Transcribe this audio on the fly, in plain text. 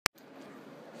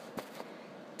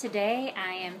Today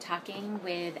I am talking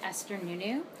with Esther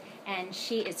Nunu, and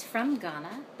she is from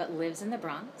Ghana but lives in the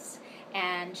Bronx,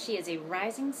 and she is a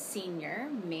rising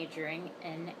senior majoring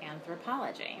in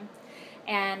anthropology.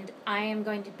 And I am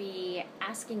going to be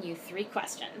asking you 3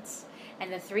 questions.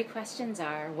 And the 3 questions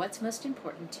are, what's most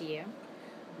important to you?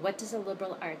 What does a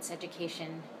liberal arts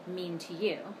education mean to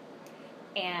you?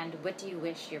 And what do you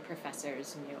wish your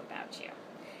professors knew about you?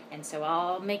 And so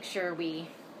I'll make sure we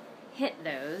hit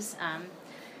those,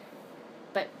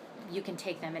 but you can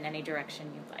take them in any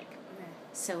direction you'd like. Okay.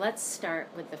 So let's start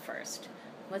with the first.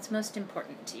 What's most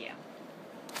important to you?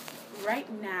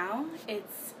 Right now,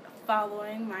 it's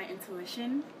following my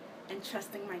intuition and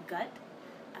trusting my gut.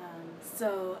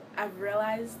 So I've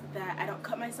realized that I don't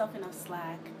cut myself enough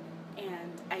slack,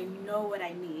 and I know what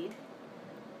I need,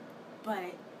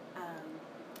 but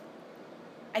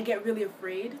I get really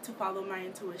afraid to follow my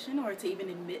intuition or to even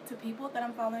admit to people that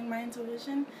I'm following my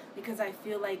intuition because I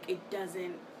feel like it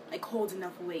doesn't hold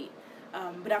enough weight.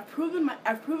 But I've proven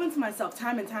to myself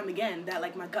time and time again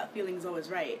that my gut feeling is always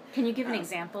right. Can you give an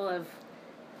example of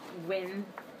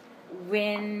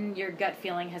when your gut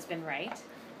feeling has been right?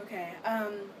 Okay. I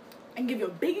can give you a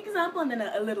big example and then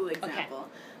a little example.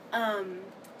 Okay.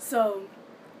 So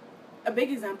a big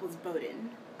example is Bowdoin.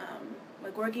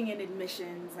 Working in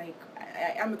admissions,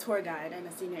 I'm a tour guide and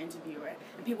a senior interviewer,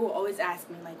 and people will always ask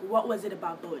me, what was it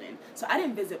about Bowdoin? So I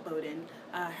didn't visit Bowdoin,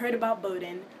 heard about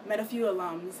Bowdoin, met a few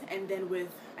alums, and then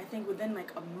within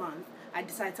a month, I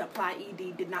decided to apply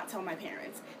ED, did not tell my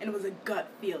parents, and it was a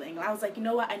gut feeling. And I was like, you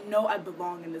know what, I know I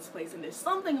belong in this place, and there's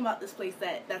something about this place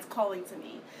that's calling to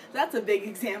me. So that's a big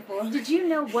example. Did you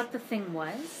know what the thing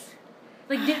was?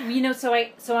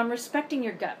 So I'm respecting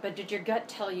your gut, but did your gut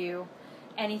tell you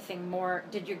anything more?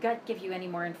 Did your gut give you any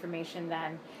more information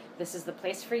than this is the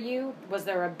place for you? Was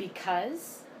there a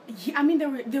because? Yeah,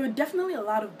 there were definitely a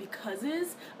lot of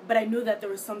becauses, but I knew that there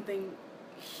was something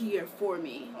here for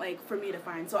me to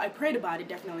find. So I prayed about it,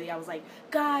 definitely. I was like,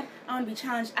 God, I want to be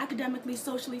challenged academically,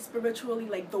 socially,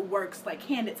 spiritually, the works,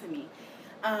 hand it to me.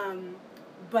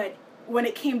 But when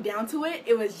it came down to it,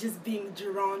 it was just being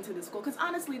drawn to the school. Because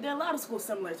honestly, there are a lot of schools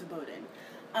similar to Bowdoin.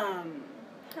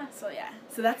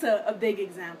 So that's a big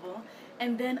example.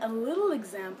 And then a little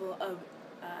example of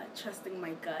trusting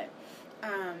my gut.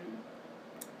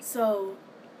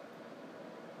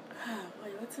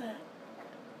 What's a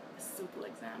simple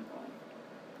example?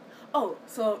 Oh,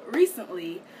 so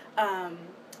recently,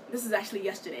 this is actually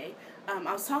yesterday,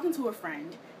 I was talking to a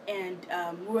friend, and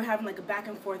we were having a back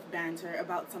and forth banter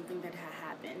about something that had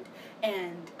happened,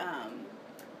 and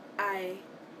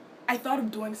I thought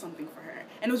of doing something for her,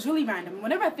 and it was really random.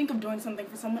 Whenever I think of doing something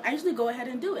for someone, I usually go ahead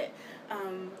and do it.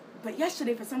 But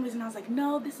yesterday, for some reason, I was like,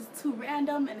 no, this is too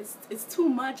random, and it's too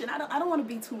much, and I don't want to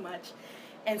be too much,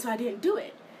 and so I didn't do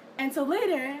it. And so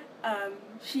later,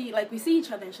 we see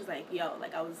each other, and she's like, yo,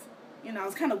 I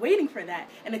was kind of waiting for that,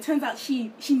 and it turns out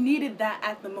she needed that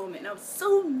at the moment, and I was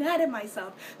so mad at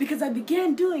myself because I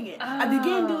began doing it. I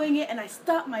began doing it, and I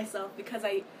stopped myself because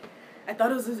I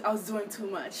thought I was doing too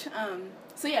much.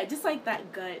 So yeah, just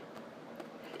that gut.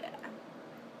 Yeah.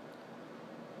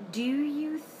 Do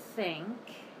you think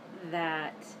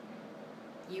that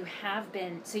you have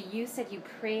been? So you said you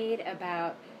prayed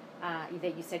about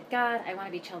that. You said, God, I want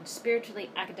to be challenged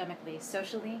spiritually, academically,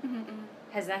 socially. Mm-hmm.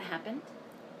 Has that happened?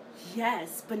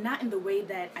 Yes, but not in the way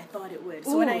that I thought it would.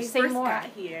 So when I first got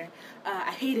here,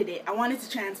 I hated it. I wanted to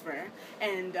transfer,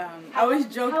 and I always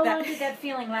joke that. How long did that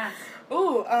feeling last?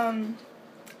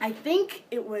 I think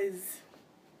it was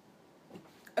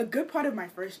a good part of my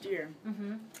first year.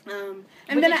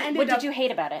 Mm-hmm. What did you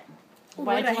hate about it?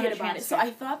 Why did I hate about it? So I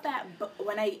thought that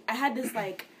when I had this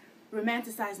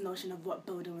romanticized notion of what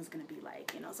Bowdoin was going to be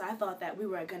like, so I thought that we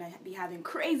were going to be having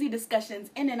crazy discussions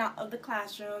in and out of the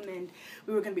classroom, and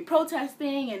we were going to be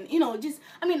protesting, and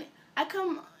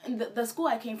the school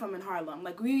I came from in Harlem,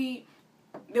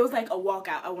 there was a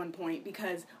walkout at one point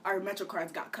because our Metro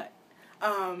cards got cut.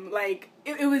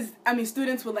 It was,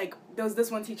 students would there was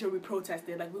this one teacher we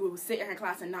protested, we would sit in her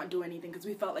class and not do anything because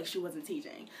we felt like she wasn't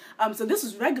teaching. So this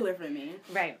was regular for me.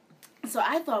 Right. So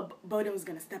I thought Bowdoin was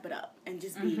going to step it up and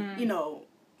just be,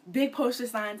 big poster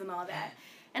signs and all that.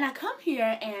 And I come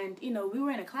here and, we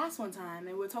were in a class one time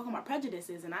and we were talking about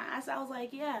prejudices, and I was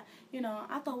like, yeah,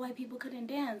 I thought white people couldn't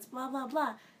dance, blah, blah,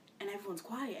 blah. And everyone's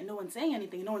quiet and no one's saying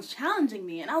anything, no one's challenging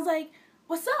me. And I was like,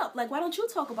 what's up? Why don't you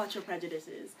talk about your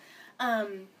prejudices?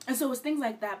 And so it was things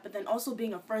like that, but then also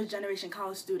being a first-generation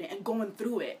college student and going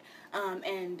through it,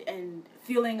 and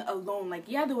feeling alone.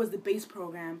 There was the base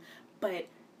program, but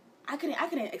I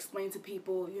couldn't explain to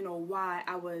people, why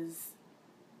I was,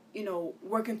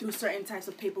 working through certain types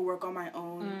of paperwork on my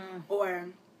own, or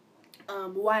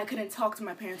why I couldn't talk to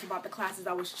my parents about the classes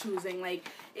I was choosing,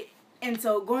 and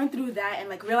so going through that and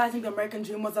like realizing the American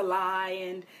dream was a lie,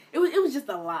 and it was just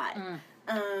a lot.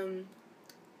 And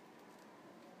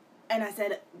as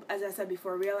I said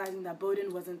before, realizing that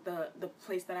Bowdoin wasn't the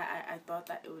place that I thought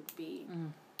that it would be.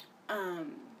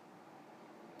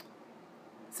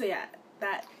 So yeah,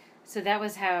 that. So that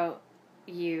was how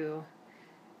you.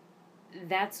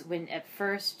 That's when at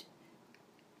first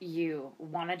you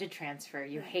wanted to transfer,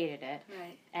 you hated it.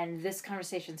 Right. And this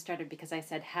conversation started because I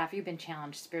said, have you been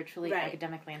challenged spiritually, right.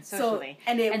 academically, and socially?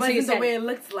 And it wasn't the way it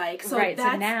looked like. So right,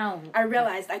 that's, so now... I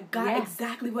realized I got yes.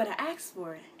 exactly what I asked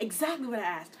for. Exactly what I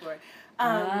asked for.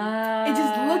 It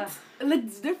just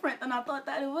looked different than I thought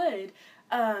that it would.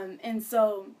 And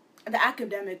so the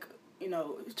academic,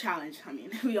 challenge, I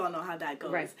mean, we all know how that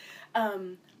goes. Right.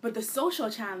 But the social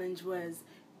challenge was...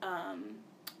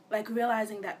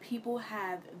 realizing that people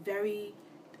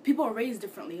are raised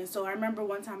differently. And so I remember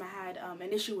one time I had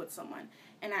an issue with someone,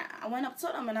 and I went up to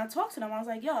them and I talked to them. I was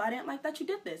like, yo, I didn't like that you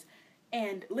did this.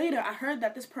 And later I heard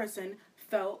that this person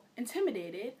felt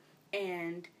intimidated,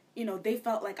 and they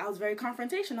felt like I was very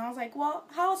confrontational. I was like, well,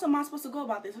 how else am I supposed to go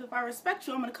about this? If I respect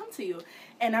you, I'm going to come to you.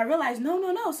 And I realized,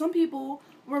 no. Some people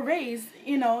were raised,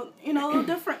 a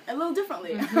little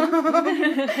differently.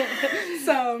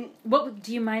 So, what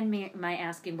do you mind my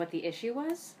asking what the issue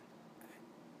was?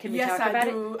 Can we talk about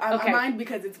it? Yes, I do. I mind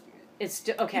because it's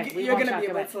okay. You're going to be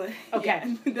able to. Okay,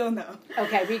 yeah, they'll know.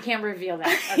 Okay, we can't revel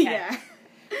that. Okay. Yeah.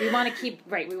 We want to keep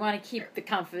the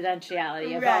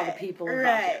confidentiality of all the people involved.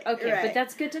 Right, okay, right. But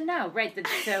that's good to know, right?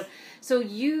 So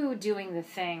you doing the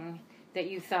thing that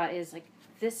you thought is like,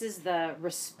 this is the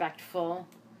respectful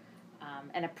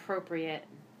and appropriate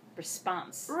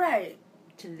response, right,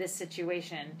 to this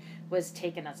situation was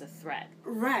taken as a threat,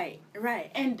 right.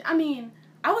 And I mean,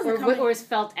 I wasn't or was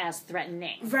felt as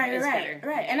threatening, right.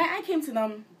 And I came to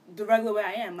them the regular way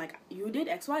I am, like, you did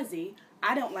XYZ.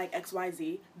 I don't like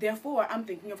XYZ, therefore I'm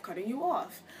thinking of cutting you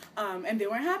off. And they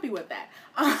weren't happy with that.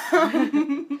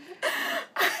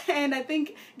 And I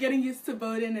think getting used to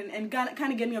Bowdoin and kind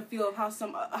of getting a feel of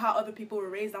how other people were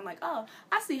raised, I'm like, oh,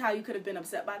 I see how you could have been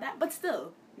upset by that, but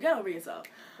still, get over yourself.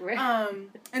 Right.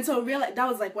 And so that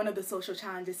was like one of the social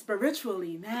challenges.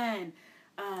 Spiritually, man,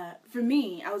 for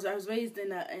me, I was raised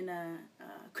in a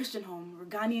Christian home. We're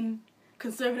Ghanaian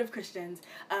conservative Christians,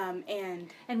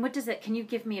 and what does that? Can you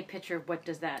give me a picture of what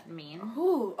does that mean?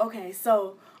 Ooh, okay.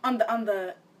 So on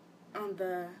the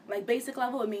like basic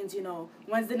level, it means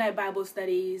Wednesday night Bible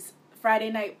studies, Friday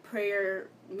night prayer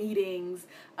meetings,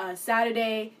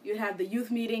 Saturday you have the youth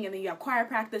meeting, and then you have choir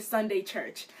practice, Sunday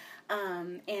church.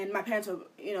 And my parents are,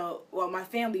 my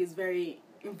family is very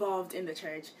involved in the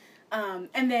church.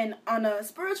 And then on a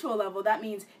spiritual level, that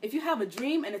means if you have a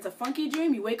dream and it's a funky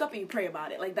dream, you wake up and you pray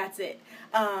about it. Like, that's it.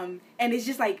 And it's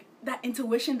just like that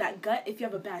intuition, that gut. If you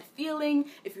have a bad feeling,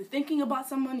 if you're thinking about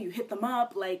someone, you hit them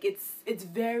up. Like, it's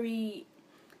very...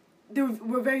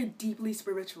 We're very deeply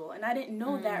spiritual. And I didn't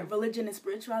know that religion and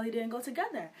spirituality didn't go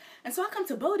together. And so I come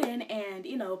to Bowdoin and,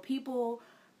 people...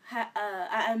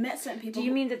 I met certain people. Do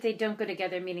you mean that they don't go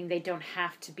together, meaning they don't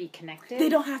have to be connected? They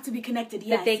don't have to be connected,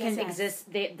 yes. That they can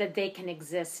exist. That they can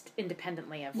exist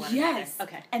independently of one another. Yes.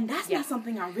 Okay. And that's not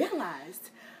something I realized.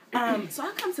 So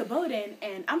I come to Bowdoin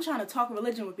and I'm trying to talk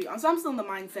religion with people. So I'm still in the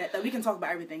mindset that we can talk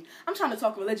about everything. I'm trying to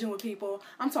talk religion with people.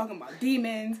 I'm talking about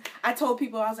demons. I told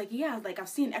people, I was like, I've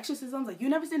seen exorcisms. Like, you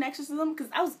never seen exorcism?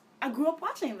 Because I grew up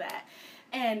watching that.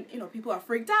 And, people are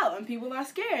freaked out and people are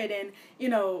scared. And,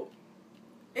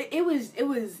 It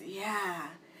was, yeah.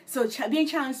 So being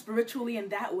challenged spiritually in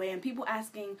that way and people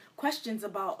asking questions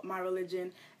about my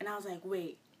religion. And I was like,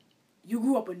 wait, you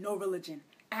grew up with no religion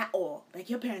at all. Like,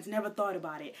 your parents never thought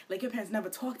about it. Like, your parents never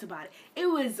talked about it. It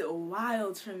was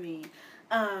wild for me.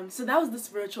 So that was the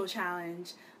spiritual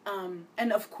challenge.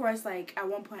 And of course, like, at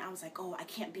one point I was like, oh, I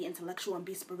can't be intellectual and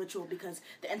be spiritual because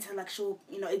the intellectual,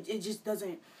 it just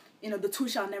doesn't, the two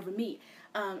shall never meet.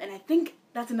 And I think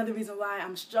that's another reason why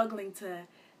I'm struggling to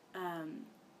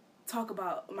talk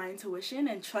about my intuition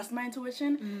and trust my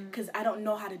intuition, because I don't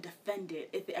know how to defend it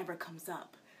if it ever comes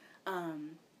up.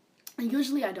 And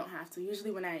usually I don't have to.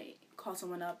 Usually when I call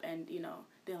someone up and,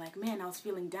 they're like, man, I was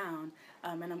feeling down,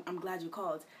 and I'm glad you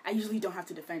called, I usually don't have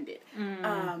to defend it.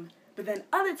 But then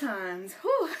other times,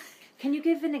 whew. Can you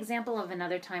give an example of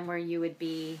another time where you would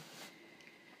be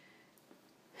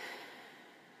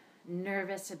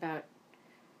nervous about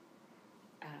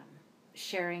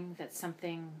sharing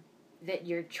that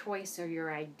your choice or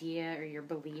your idea or your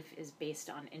belief is based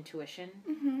on intuition?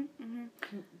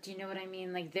 Do you know what I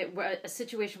mean? Like, a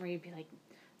situation where you'd be like,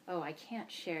 oh, I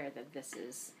can't share that this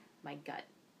is my gut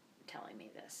telling me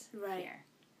this. Right. Here.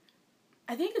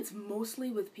 I think it's mostly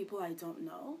with people I don't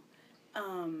know.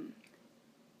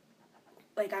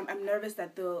 Like I'm nervous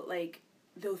that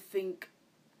they'll think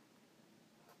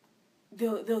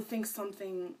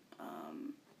something,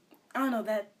 I don't know,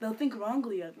 that they'll think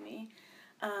wrongly of me.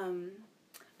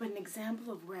 But an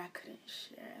example of where I couldn't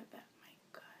share that, my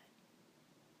God.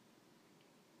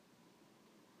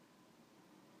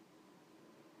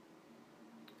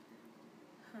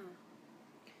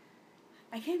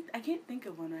 I can't think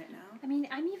of one right now. I mean,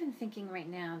 I'm even thinking right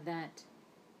now that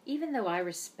even though I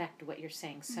respect what you're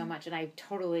saying so much, and I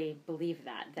totally believe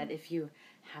that if you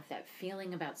have that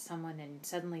feeling about someone and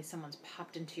suddenly someone's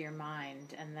popped into your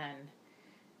mind, and then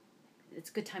it's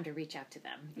a good time to reach out to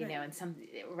them, you know, and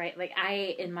like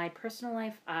in my personal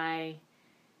life, I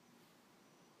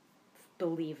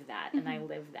believe that and I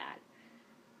live that.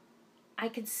 I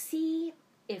could see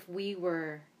if you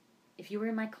were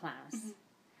in my class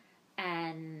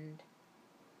and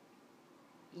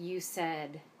you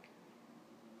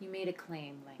made a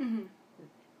claim like,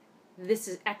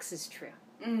 X is true,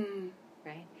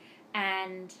 right?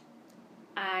 And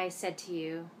I said to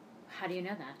you, how do you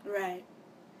know that? Right.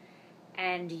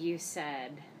 And you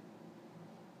said,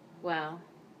 well,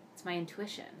 it's my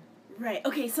intuition. Right.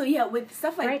 Okay, so yeah, with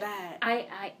stuff like that.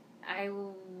 I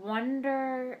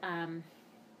wonder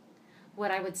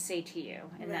what I would say to you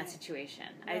in that situation.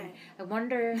 Right. I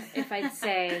wonder if I'd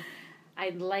say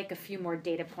I'd like a few more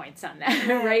data points on that,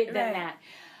 than that.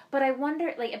 But I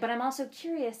wonder, but I'm also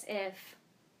curious if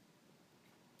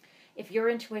your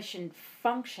intuition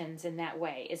functions in that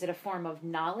way. Is it a form of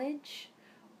knowledge?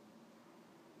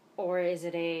 Or is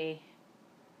it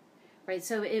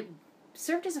so it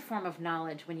served as a form of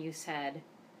knowledge when you said,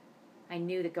 I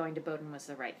knew that going to Bowdoin was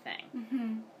the right thing.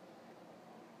 Mm-hmm.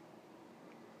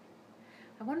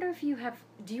 I wonder if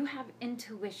do you have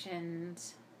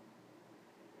intuitions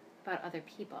about other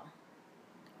people?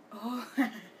 Oh,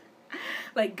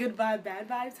 like good vibe, bad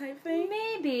vibe type thing?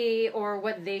 Maybe, or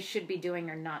what they should be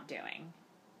doing or not doing.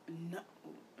 No.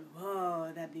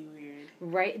 Whoa, that'd be weird.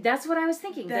 Right? That's what I was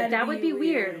thinking. That would be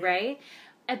weird, right?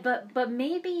 But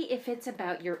maybe if it's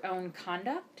about your own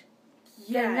conduct,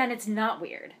 then it's not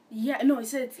weird. Yeah, no,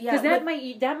 it's because that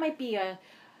might be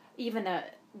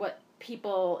what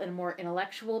people in a more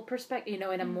intellectual perspective,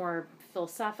 in a more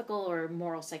philosophical or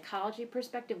moral psychology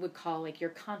perspective would call like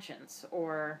your conscience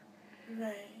or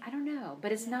I don't know,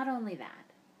 but it's not only that.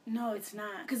 No, it's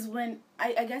not. Because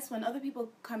I guess when other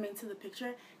people come into the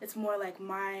picture, it's more like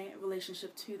my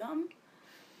relationship to them.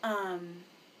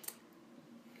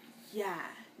 Yeah,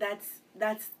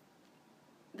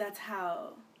 that's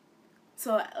how.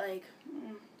 So, like,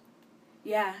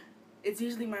 yeah, it's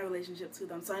usually my relationship to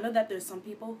them. So I know that there's some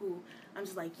people who I'm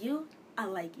just like, I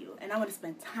like you, and I want to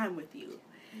spend time with you.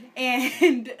 Yeah.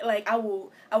 And, like, I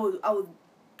will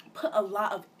put a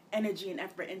lot of energy and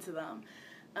effort into them.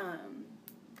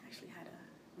 Actually had a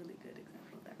really good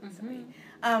example of that recently.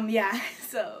 Yeah,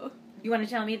 so. You want to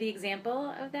tell me the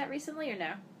example of that recently or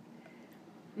no?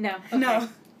 No. Okay. No.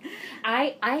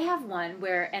 I have one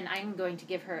where, and I'm going to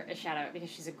give her a shout out because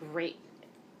she's a great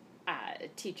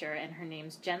teacher, and her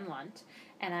name's Jen Lunt,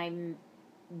 and I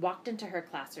walked into her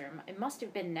classroom. It must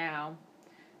have been now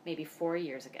maybe 4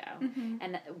 years ago,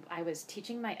 and I was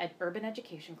teaching my urban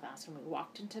education class, and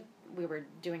we were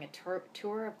doing a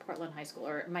tour of Portland High School,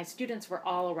 or my students were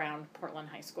all around Portland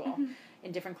High School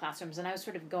in different classrooms, and I was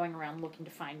sort of going around looking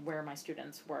to find where my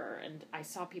students were, and I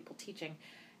saw people teaching,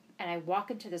 and I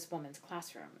walk into this woman's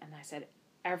classroom, and I said,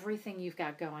 everything you've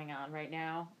got going on right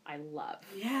now, I love.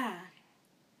 Yeah.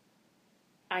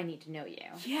 I need to know you.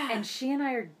 Yeah. And she and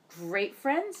I are great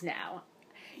friends now.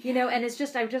 You know, and it's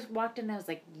just, I just walked in and I was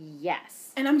like,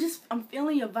 yes. And I'm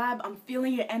feeling your vibe, I'm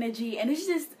feeling your energy, and it's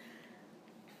just,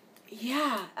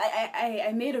 yeah.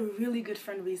 I made a really good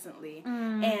friend recently,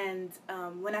 and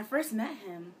when I first met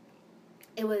him,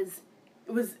 it was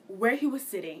where he was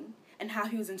sitting and how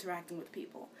he was interacting with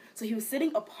people. So he was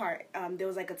sitting apart, there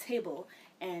was like a table,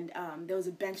 and there was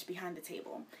a bench behind the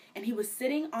table, and he was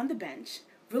sitting on the bench,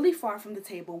 really far from the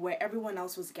table where everyone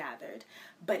else was gathered,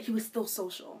 but he was still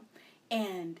social.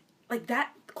 And, like,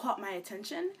 that caught my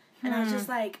attention. And I was just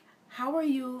like, how are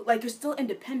you, like, you're still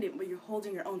independent, but you're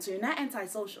holding your own. So you're not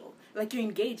antisocial. Like, you're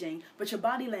engaging, but your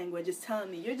body language is telling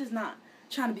me you're just not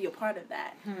trying to be a part of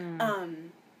that.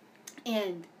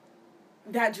 And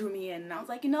that drew me in. And I was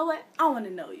like, you know what? I want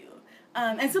to know you.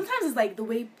 And sometimes it's, like, the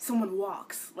way someone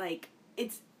walks. Like,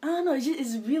 it's, I don't know,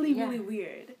 it's really, really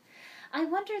weird. I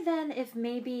wonder then if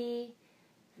maybe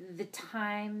the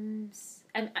times,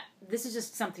 and this is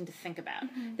just something to think about,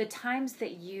 the times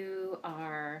that you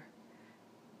are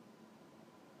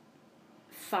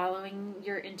following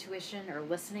your intuition or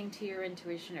listening to your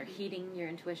intuition or heeding your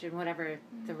intuition, whatever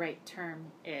the right term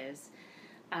is,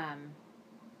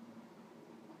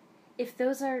 if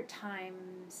those are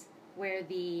times where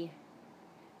the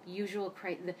usual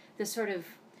the sort of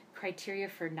criteria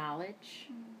for knowledge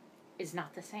is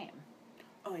not the same.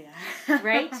 Oh yeah.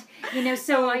 Right?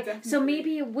 So Oh,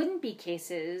 maybe it wouldn't be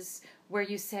cases where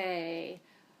you say,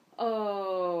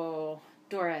 "Oh,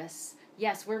 Doris,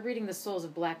 yes, we're reading The Souls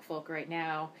of Black Folk right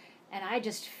now, and I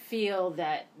just feel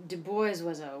that Du Bois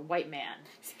was a white man."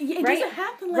 Yeah, it right? doesn't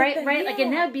happen like that. Right? Yeah. Like,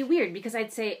 and that would be weird because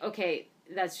I'd say, okay,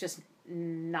 that's just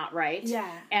not right.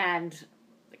 Yeah. And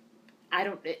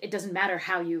it doesn't matter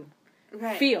how you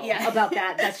feel about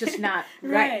that. That's just not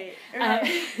right.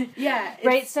 Yeah.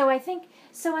 Right. So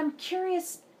I'm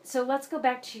curious. So let's go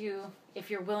back to, if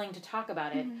you're willing to talk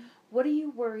about it, what are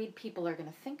you worried people are going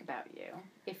to think about you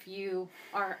if you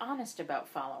are honest about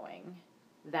following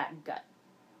that gut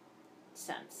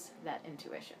sense, that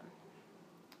intuition?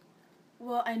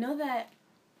 Well, I know that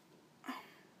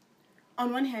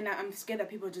on one hand, I'm scared that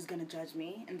people are just going to judge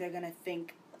me and they're going to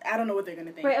think, I don't know what they're going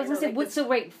to think. Right, I was going to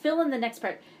say, fill in the next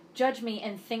part. Judge me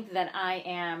and think that I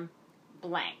am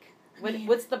blank.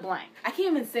 What's the blank? I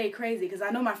can't even say crazy because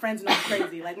I know my friends know I'm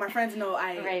crazy. Like, my friends know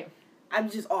I'm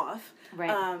just off.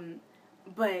 Right.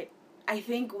 But I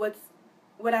think what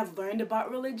I've learned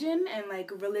about religion and, like,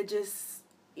 religious,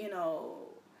 like,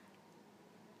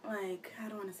 I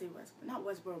don't want to say not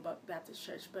Westboro Baptist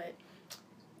Church, but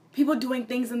people doing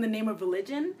things in the name of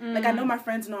religion. Like, I know my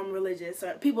friends know I'm religious,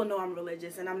 or people know I'm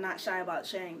religious, and I'm not shy about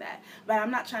sharing that. But I'm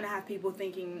not trying to have people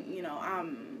thinking,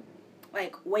 I'm,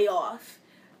 like, way off.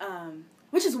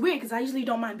 Which is weird, because I usually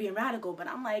don't mind being radical, but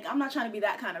I'm like, I'm not trying to be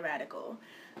that kind of radical.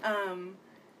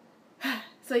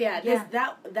 So, there's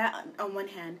that on one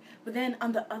hand. But then,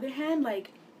 on the other hand,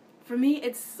 like, for me,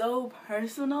 it's so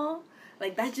personal.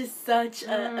 Like, that's just such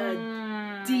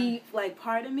a deep, like,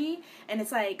 part of me. And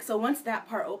it's like, so once that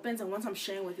part opens and once I'm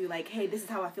sharing with you, like, hey, this is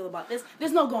how I feel about this,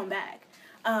 there's no going back.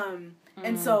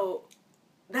 And so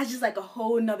that's just, like, a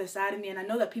whole nother side of me. And I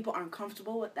know that people aren't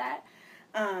comfortable with that.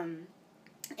 And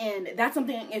that's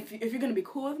something, if you're going to be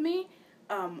cool with me,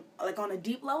 like, on a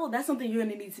deep level, that's something you're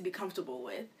going to need to be comfortable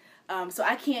with. So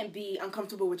I can't be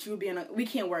uncomfortable with you being, we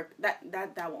can't work, that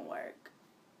won't work.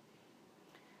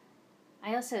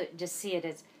 I also just see it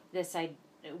as this,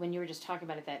 when you were just talking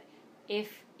about it, that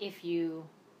if you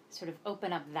sort of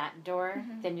open up that door,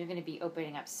 then you're going to be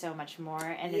opening up so much more.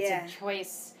 And it's a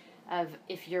choice of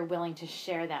if you're willing to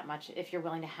share that much, if you're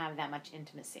willing to have that much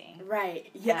intimacy.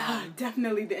 Right. Yeah,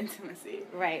 definitely the intimacy.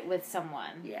 Right, with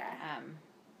someone.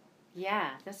 Yeah.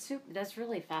 That's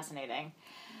really fascinating.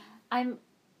 I'm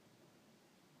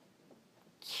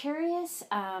curious,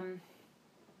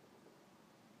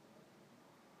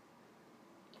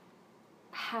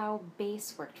 how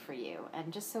BASE worked for you,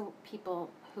 and just so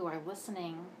people who are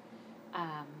listening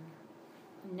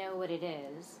know what it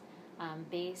is.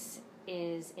 BASE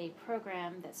is a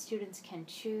program that students can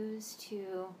choose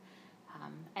to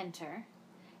enter,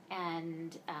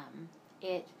 and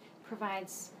it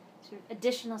provides sort of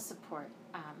additional support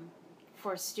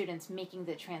for students making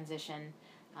the transition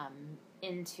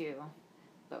into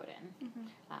Bowdoin.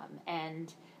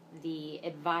 And the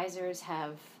advisors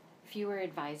have fewer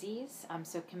advisees,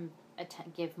 so can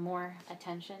give more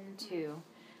attention to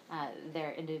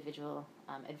their individual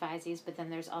advisees. But then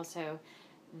there's also,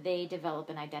 they develop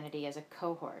an identity as a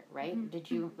cohort, right? Did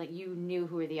you, like, you knew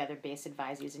who were the other BASE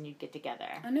advisees and you'd get together?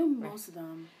 I knew most of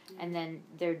them. And then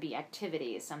there'd be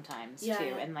activities sometimes too,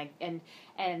 and like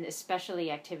and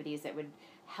especially activities that would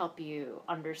help you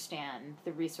understand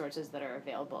the resources that are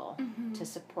available to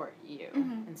support you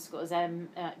in school. Is that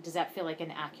does that feel like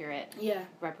an accurate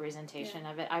representation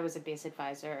of it? I was a BASE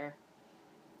advisor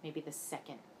maybe the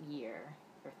second year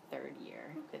or third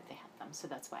year that they had them, so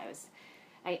that's why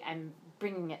I'm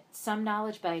bringing it some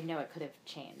knowledge, but I know it could have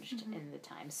changed in the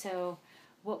time. So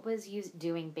what was you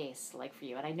doing BASE like for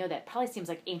you? And I know that probably seems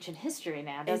like ancient history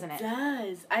now, doesn't it? It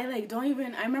does. I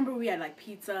remember we had like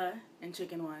pizza and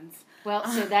chicken ones. Well,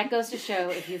 so that goes to show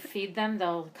if you feed them,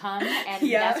 they'll come,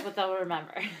 and that's what they'll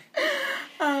remember.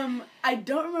 I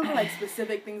don't remember like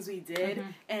specific things we did,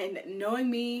 and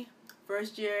knowing me,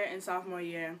 first year and sophomore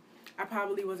year, I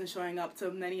probably wasn't showing up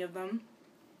to many of them.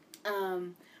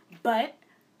 But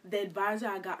the advisor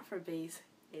I got for BASE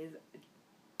is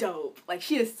dope. Like,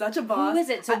 she is such a boss. Who is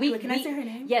it? So can I say her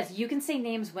name? Yes, you can say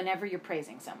names whenever you're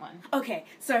praising someone. Okay,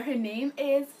 so her name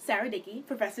is Sarah Dickey,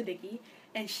 Professor Dickey,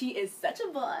 and she is such a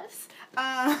boss.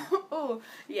 Oh,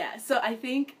 yeah. So I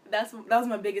think that was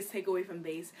my biggest takeaway from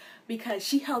Base, because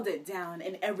she held it down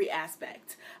in every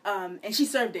aspect. And she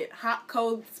served it hot,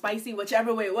 cold, spicy,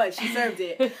 whichever way it was. She served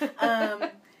it.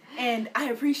 And I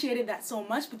appreciated that so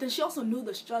much. But then she also knew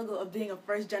the struggle of being a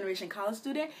first-generation college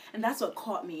student, and that's what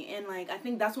caught me. And like, I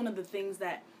think that's one of the things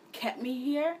that kept me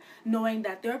here, knowing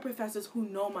that there are professors who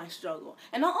know my struggle,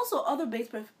 and also other base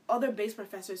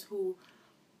professors who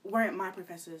weren't my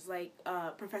professors, like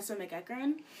Professor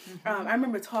McEachern. I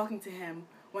remember talking to him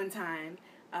one time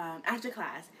after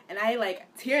class, and I like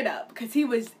teared up because he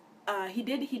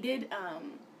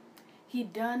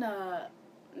done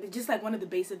just like one of the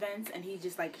base events, and he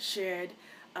just like shared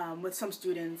with some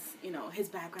students, you know, his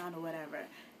background or whatever.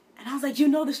 And I was like, you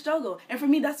know the struggle. And for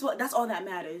me, that's all that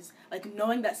matters. Like,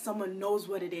 knowing that someone knows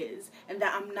what it is, and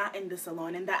that I'm not in this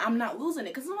alone, and that I'm not losing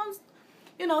it. Because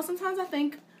sometimes I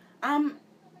think I'm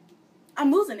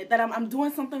losing it, that I'm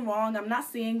doing something wrong. I'm not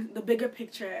seeing the bigger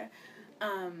picture.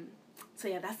 So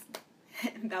yeah,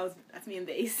 that's me in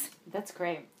Base. That's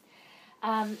great.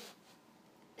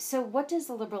 So what does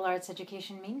the liberal arts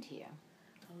education mean to you?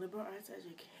 The liberal arts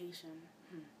education.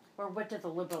 Or what does the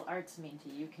liberal arts mean to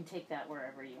you? You can take that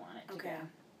wherever you want it to go.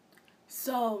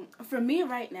 So, for me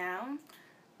right now,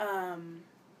 I'm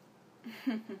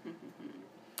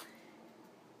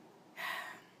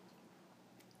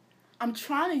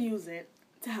trying to use it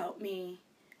to help me,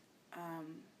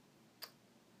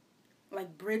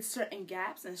 like, bridge certain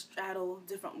gaps and straddle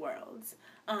different worlds.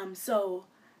 So,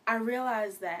 I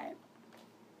realized that,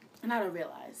 when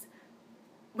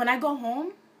I go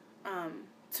home,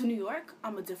 to New York,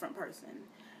 I'm a different person.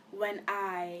 When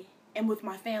I am with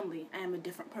my family, I am a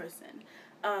different person.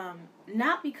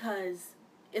 Not because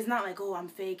it's not like, oh, I'm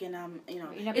fake and I'm,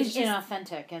 it's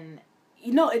inauthentic and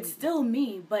it's still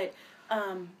me, but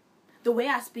the way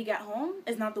I speak at home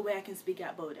is not the way I can speak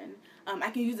at Bowdoin. I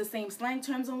can use the same slang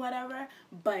terms and whatever,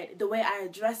 but the way I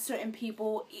address certain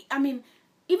people, I mean,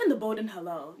 even the Bowdoin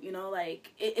hello,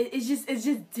 like it's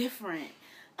just different.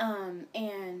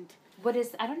 And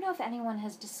I don't know if anyone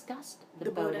has discussed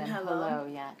the Bowdoin hello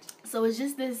yet. So it's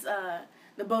just this,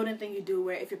 the Bowdoin thing you do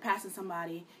where if you're passing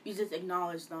somebody, you just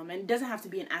acknowledge them. And it doesn't have to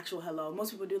be an actual hello.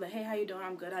 Most people do like, hey, how you doing?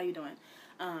 I'm good. How you doing?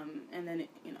 And then,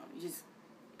 you just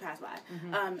pass by.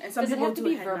 Mm-hmm. And some Does people it have to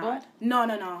be verbal? Nod.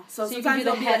 No. So sometimes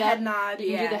there'll be a head nod.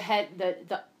 You can do the head,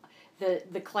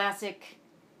 the classic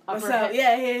upper head.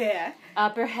 Yeah.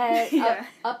 Upper head,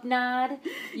 up nod.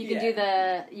 You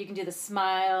can do the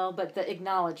smile, but the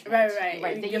acknowledgement.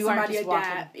 Right. That you aren't just walking.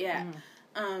 Gap. Yeah.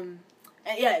 And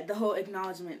the whole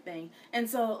acknowledgement thing. And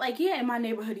so, like, in my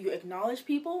neighborhood, you acknowledge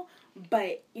people,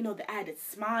 but the added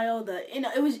smile,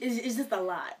 it's just a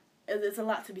lot. It's a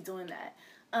lot to be doing that.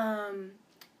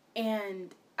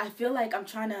 And I feel like I'm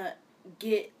trying to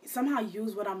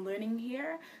use what I'm learning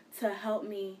here to help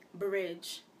me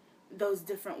bridge those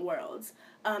different worlds.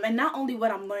 And not only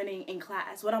what I'm learning in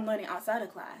class, what I'm learning outside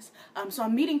of class. So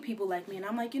I'm meeting people like me, and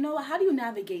I'm like, how do you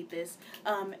navigate this?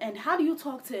 And how do you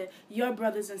talk to your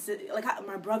brothers and sisters, like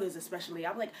my brothers especially?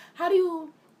 I'm like, how do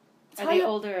you... Are they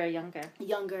older or younger?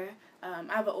 Younger. I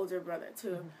have an older brother, too.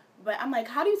 Mm-hmm. But I'm like,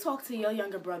 how do you talk to your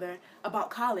younger brother about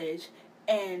college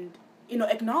and,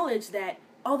 acknowledge that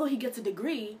although he gets a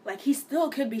degree, like, he still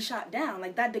could be shot down.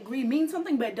 Like, that degree means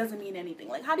something, but it doesn't mean anything.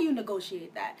 Like, how do you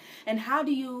negotiate that? And how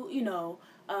do you,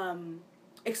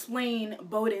 explain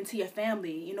Bowdoin to your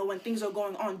family, when things are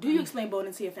going on? Do you explain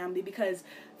Bowdoin to your family? Because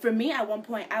for me, at one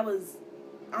point, I was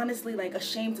honestly, like,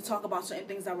 ashamed to talk about certain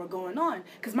things that were going on.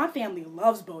 Because my family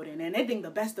loves Bowdoin, and they think the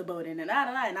best of Bowdoin, and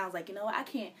da-da-da. And I was like, what?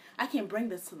 I can't bring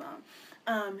this to them.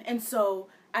 And so...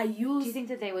 Do you think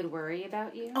that they would worry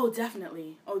about you? Oh,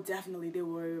 definitely. They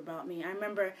worry about me. I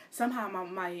remember somehow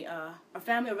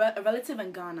a relative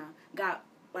in Ghana got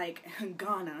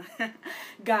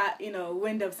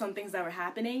wind of some things that were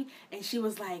happening, and she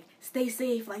was like, stay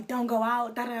safe, like, don't go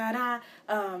out, da-da-da-da.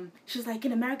 She was like,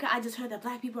 in America, I just heard that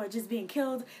black people are just being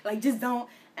killed, like, just don't.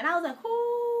 And I was like,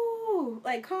 ooh,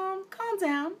 like, calm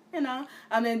down,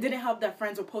 And it didn't help that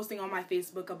friends were posting on my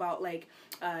Facebook about, like,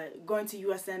 going to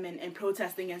USM and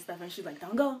protesting and stuff, and she's like,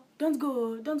 don't go.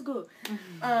 Mm-hmm.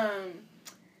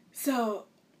 So,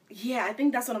 yeah, I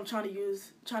think that's what I'm trying to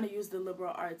use the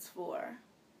liberal arts for.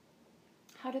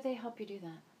 How do they help you do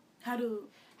that? How do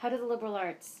the liberal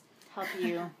arts help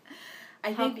you? I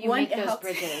help think you make those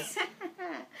bridges.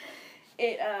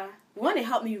 It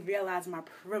helped me realize my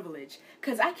privilege,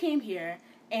 because I came here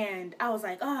and I was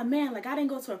like, oh man, like, I didn't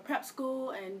go to a prep school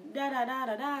and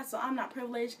so I'm not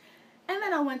privileged. And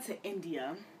then I went to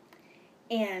India,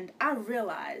 And I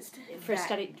realized for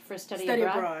study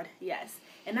abroad, yes.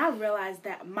 And I realized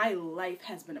that my life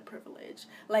has been a privilege.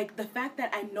 Like, the fact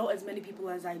that I know as many people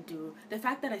as I do, the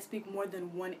fact that I speak more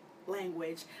than one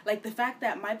language, like, the fact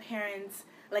that my parents,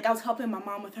 like, I was helping my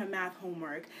mom with her math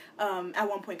homework at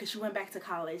one point because she went back to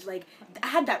college. Like, I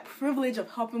had that privilege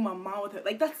of helping my mom with her.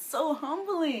 Like, that's so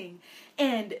humbling.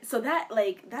 And so that,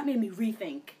 like, that made me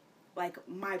rethink, like,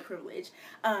 my privilege.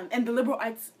 And the liberal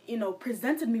arts, you know,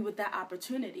 presented me with that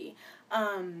opportunity.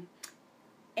 And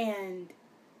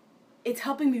it's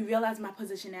helping me realize my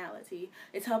positionality.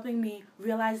 It's helping me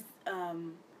realize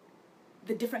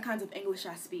the different kinds of English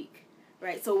I speak,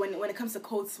 right? So when it comes to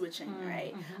code switching,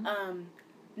 right?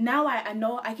 Now I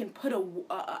know I can put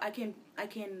I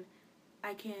can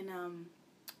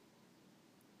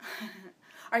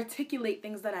articulate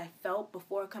things that I felt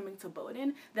before coming to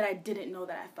Bowdoin that I didn't know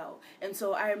that I felt. And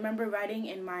so I remember writing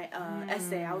in my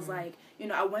essay, I was like, you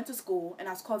know, I went to school and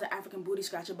I was called an African booty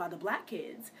scratcher by the black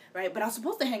kids, right? But I was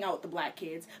supposed to hang out with the black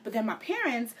kids. But then my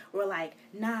parents were like,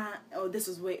 nah, this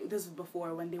was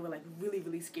before when they were like really,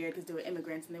 really scared because they were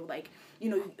immigrants, and they were like, you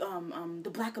know, the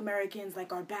black Americans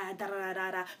like are bad, da da da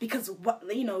da da, because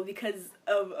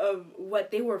of what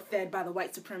they were fed by the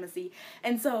white supremacy.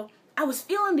 And so I was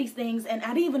feeling these things, and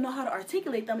I didn't even know how to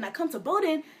articulate them. And I come to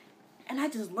Bowdoin, and I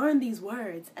just learned these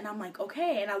words. And I'm like,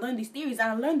 okay. And I learned these theories, and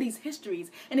I learned these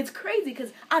histories. And it's crazy,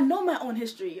 because I know my own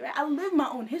history, right? I live my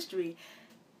own history.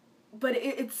 But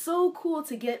it's so cool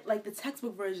to get, like, the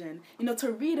textbook version, you know,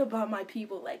 to read about my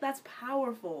people. Like, that's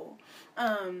powerful.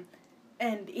 And,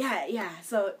 yeah.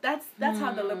 So that's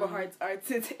how the liberal arts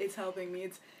it's helping me.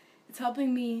 It's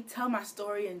helping me tell my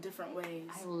story in different ways.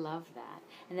 I love that.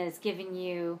 And that it's giving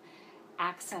you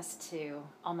access to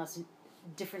almost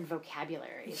different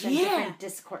vocabularies and different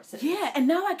discourses. Yeah, and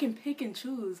now I can pick and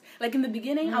choose. Like, in the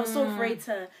beginning, I was so afraid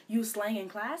to use slang in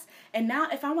class, and now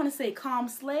if I want to say calm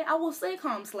slay, I will say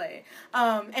calm slay.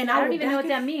 And I don't even know what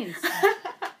that means.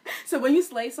 So when you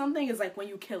slay something, is like when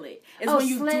you kill it. It's when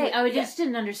you slay. Do it. I just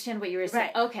didn't understand what you were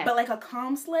saying. Right. Okay. But like a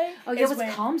calm slay. Oh, yeah,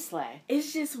 what's calm slay?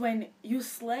 It's just when you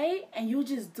slay and you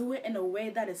just do it in a way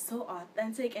that is so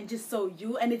authentic and just so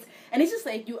you, and it's just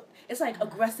like it's like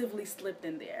aggressively slipped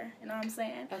in there. You know what I'm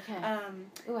saying? Okay.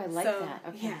 Oh, I like that.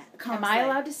 Okay. Yeah. Am I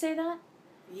allowed to say that?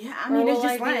 Yeah, I mean, it's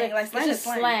just slang. Like, slang it's is just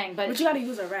slang, but you got to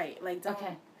use it right. Like, don't.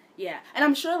 Okay. Yeah, and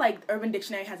I'm sure like Urban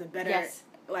Dictionary has a better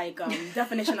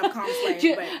definition of calm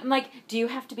slay. I'm like, do you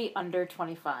have to be under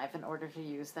 25 in order to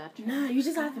use that term? No, you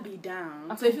just have to be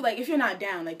down. Okay. So if you're not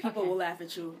down, like, people will laugh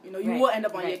at you. You know, you will end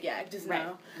up on your gag. Just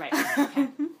know. Right. Okay.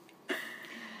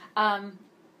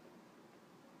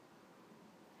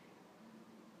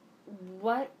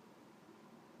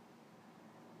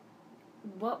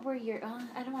 What were your?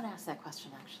 I don't want to ask that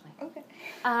question actually. Okay.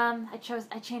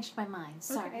 I changed my mind.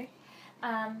 Sorry.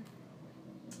 Okay.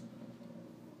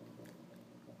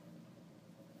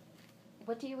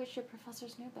 What do you wish your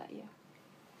professors knew about you?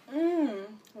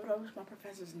 What do I wish my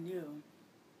professors knew?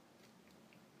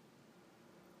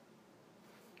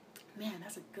 Man,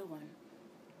 that's a good one.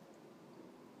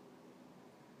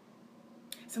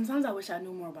 Sometimes I wish I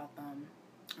knew more about them,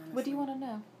 honestly. What do you want to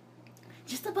know?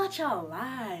 Just about y'all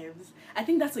lives. I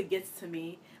think that's what gets to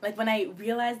me. Like, when I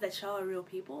realize that y'all are real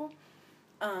people.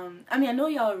 I mean, I know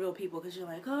y'all are real people because you're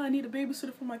like, oh, I need a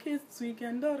babysitter for my kids this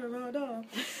weekend, da da da da.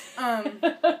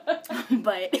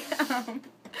 But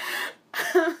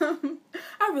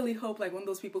I really hope, like, one of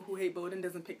those people who hate Bowdoin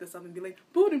doesn't pick this up and be like,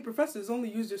 Bowdoin professors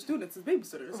only use their students as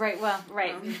babysitters. Right, well,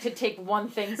 right. To take one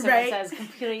thing someone says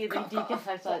completely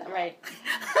deconstruct it, right.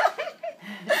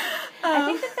 I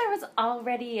think that there was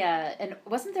already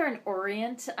wasn't there an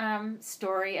Orient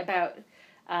story about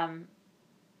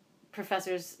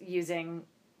professors using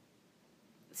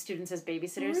students as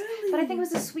babysitters? Really? But I think it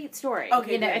was a sweet story.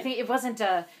 Okay, you know, I think it wasn't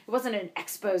an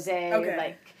expose,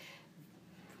 like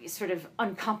sort of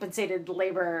uncompensated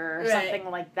labor or something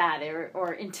like that,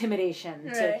 or intimidation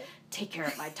to take care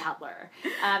of my toddler.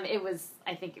 I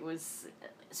think it was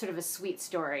sort of a sweet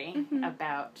story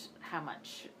about how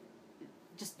much,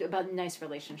 just about nice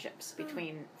relationships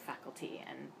between faculty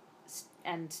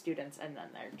and students, and then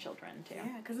their children too.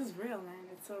 Yeah, because it's real, man.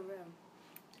 It's so real.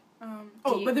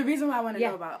 But the reason why I want to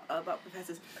know about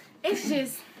professors, it's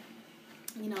just,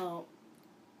 you know,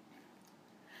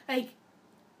 like,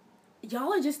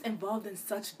 y'all are just involved in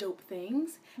such dope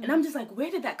things, and I'm just like,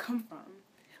 where did that come from?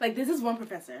 Like, this is one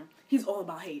professor. He's all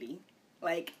about Haiti.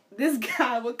 Like, this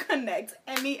guy will connect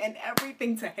any and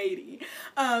everything to Haiti,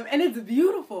 and it's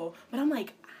beautiful. But I'm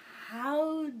like,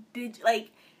 how did you,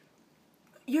 like,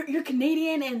 you're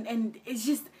Canadian, and it's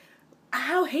just,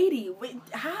 how Haiti?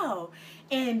 How?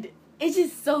 And it's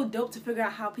just so dope to figure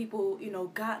out how people, you know,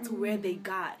 got to where they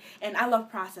got. And I love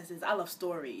processes. I love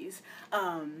stories.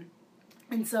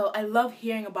 And so I love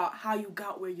hearing about how you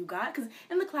got where you got. Because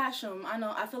in the classroom,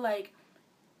 I feel like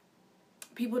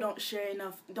people don't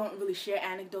really share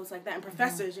anecdotes like that. And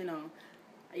professors, you know,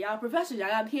 y'all professors, y'all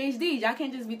got PhDs. Y'all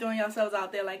can't just be throwing yourselves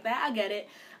out there like that. I get it.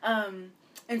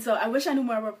 And so I wish I knew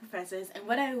more about professors. And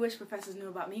what I wish professors knew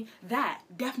about me, that,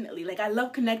 definitely. Like, I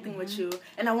love connecting with you.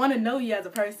 And I want to know you as a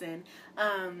person.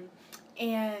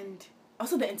 And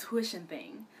also the intuition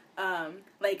thing.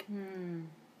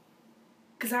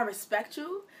 Because I respect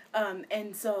you.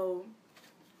 And so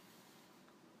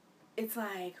it's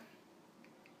like,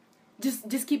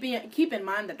 just keep in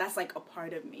mind that that's, like, a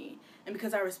part of me. And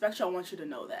because I respect you, I want you to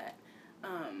know that.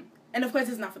 And of course,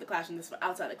 it's not for the classroom. It's for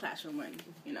outside the classroom when,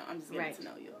 you know, I'm just getting to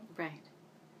know you. Right.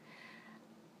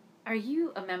 Are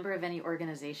you a member of any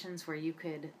organizations where you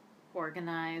could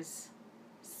organize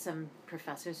some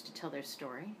professors to tell their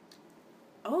story?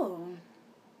 Oh.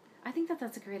 I think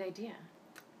that's a great idea.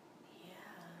 Yeah.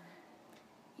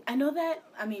 I know that,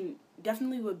 I mean,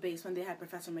 definitely with BASE when they had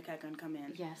Professor McEachern come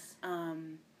in. Yes.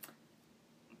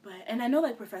 And I know,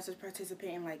 like, professors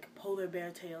participate in, like, polar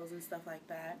bear tales and stuff like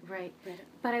that. Right.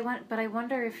 But I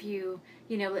wonder if you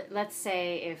know, let's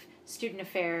say if Student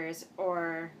Affairs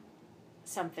or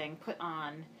something put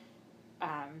on,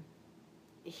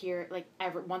 here, like,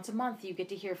 once a month you get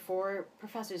to hear 4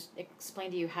 professors explain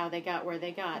to you how they got where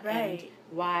they got. Right. And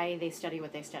why they study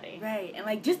what they study. Right. And,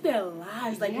 like, just their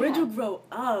lives. Like, where'd you grow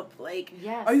up? Like,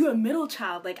 yes. Are you a middle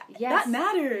child? Like, that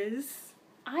matters.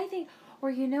 I think... Or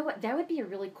you know what? That would be a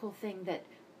really cool thing that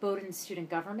Bowdoin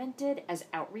Student Government did as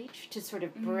outreach to sort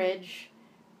of bridge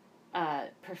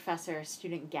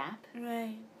professor-student gap.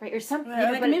 Right. Right. Or something.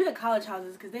 Right. Like maybe the college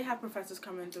houses, because they have professors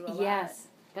coming through a lot. Yes.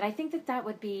 But I think that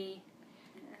would be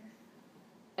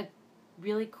a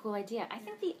really cool idea. I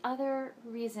think the other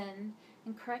reason,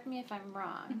 and correct me if I'm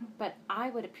wrong, but I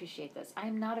would appreciate this. I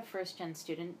am not a first-gen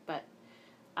student, but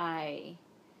I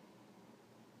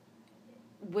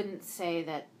wouldn't say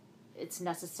that it's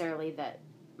necessarily that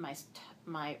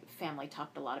my family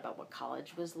talked a lot about what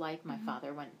college was like. My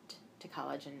father went to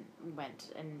college and went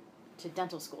to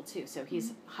dental school too, so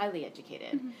he's highly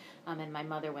educated. And my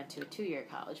mother went to a 2-year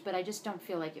college, but I just don't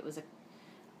feel like it was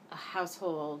a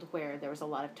household where there was a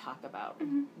lot of talk about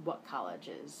what college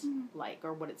is like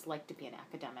or what it's like to be an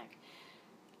academic.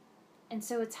 And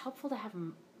so it's helpful to have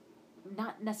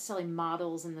not necessarily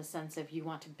models in the sense of you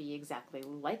want to be exactly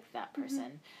like that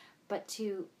person, but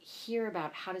to hear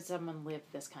about how does someone live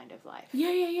this kind of life.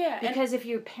 Yeah. Because if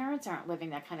your parents aren't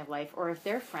living that kind of life, or if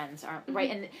their friends aren't,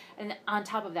 right, and on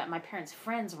top of that, my parents'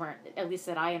 friends weren't, at least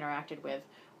that I interacted with,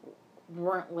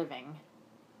 weren't living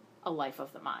a life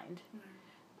of the mind.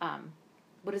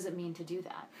 What does it mean to do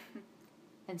that?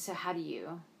 And so how do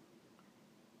you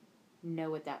know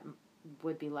what that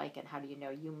would be like, and how do you know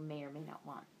you may or may not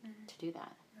want to do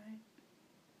that?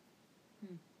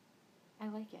 Right. I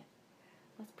like it.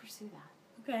 Let's pursue that.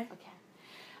 Okay.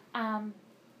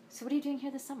 So what are you doing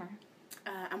here this summer?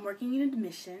 I'm working in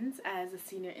admissions as a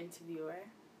senior interviewer.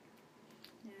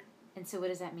 Yeah. And so what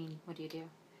does that mean? What do you do?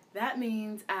 That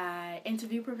means I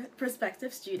interview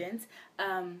prospective students.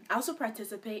 I also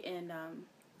participate in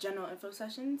general info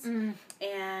sessions.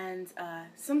 And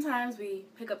sometimes we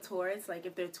pick up tours, like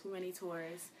if there are too many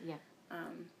tours. Yeah.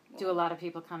 Do a lot of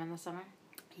people come in the summer?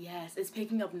 Yes, it's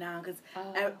picking up now because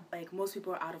like most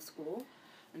people are out of school.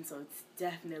 And so it's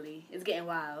getting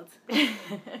wild.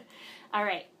 All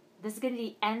right. This is going to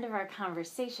be the end of our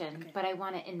conversation, but I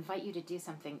want to invite you to do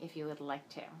something if you would like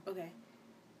to. Okay.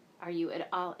 Are you at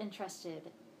all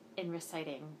interested in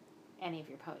reciting any of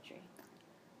your poetry?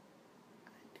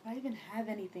 Do I even have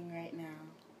anything right now?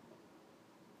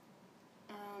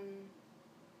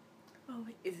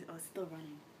 It's still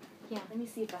running. Yeah. Let me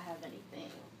see if I have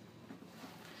anything.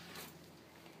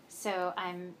 So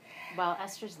while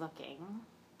Esther's looking,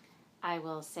 I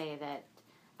will say that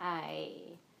I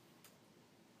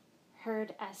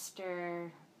heard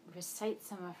Esther recite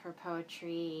some of her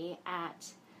poetry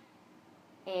at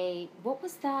what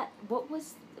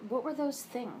were those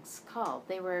things called?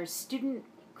 They were student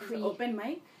open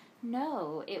mic?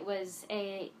 No, it was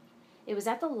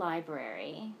at the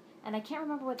library, and I can't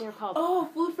remember what they were called. Oh,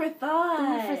 Food for Thought.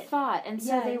 Food for Thought. And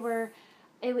so they were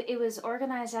it was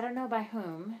organized, I don't know by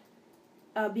whom.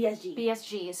 BSG.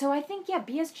 BSG. So I think,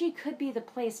 BSG could be the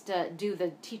place to do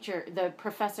the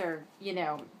professor,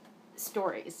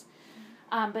 stories.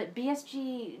 But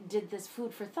BSG did this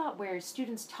Food for Thought where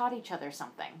students taught each other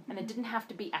something, and it didn't have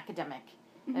to be academic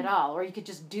at all, or you could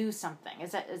just do something.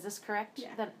 Is this correct?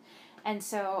 Yeah. And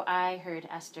so I heard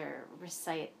Esther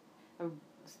recite a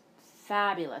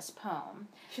fabulous poem.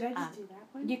 Should I just do that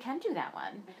one? You can do that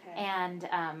one. Okay. And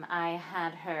I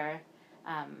had her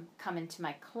come into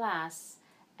my class,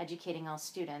 educating all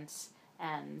students,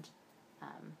 and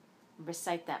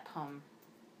recite that poem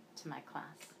to my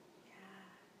class,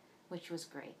 which was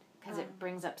great because it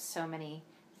brings up so many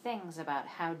things about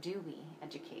how do we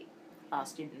educate all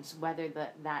students, whether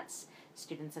that's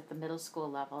students at the middle school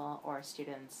level or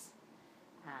students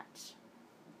at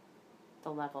the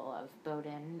level of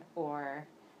Bowdoin, or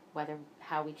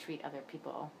how we treat other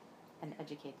people and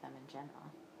educate them in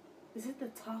general. Is it the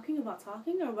talking about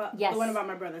talking or about yes. the one about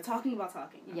my brother? Talking about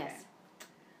talking. Okay. Yes.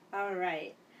 All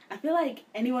right. I feel like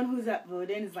anyone who's at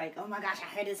Bowdoin is like, oh my gosh,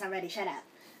 I heard this already. Shut up.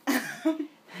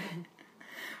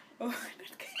 Oh,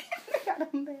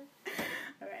 got him there.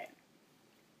 All right.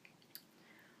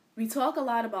 We talk a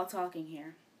lot about talking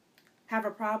here. Have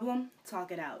a problem?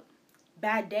 Talk it out.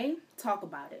 Bad day? Talk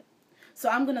about it. So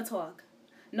I'm going to talk.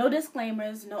 No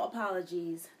disclaimers, no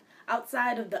apologies.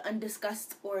 Outside of the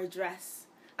undiscussed or addressed.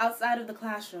 Outside of the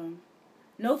classroom.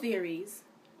 No theories.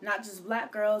 Not just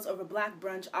black girls over black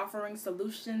brunch offering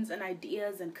solutions and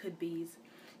ideas and could-be's.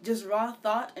 Just raw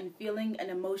thought and feeling and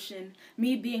emotion.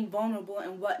 Me being vulnerable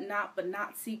and whatnot, but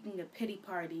not seeking a pity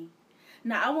party.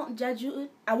 Now, I won't judge you.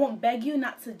 I won't beg you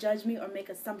not to judge me or make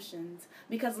assumptions.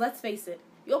 Because let's face it,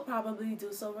 you'll probably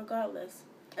do so regardless.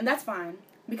 And that's fine.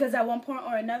 Because at one point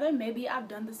or another, maybe I've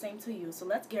done the same to you. So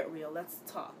let's get real. Let's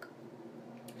talk.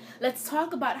 Let's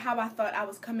talk about how I thought I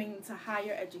was coming to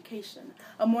higher education,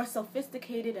 a more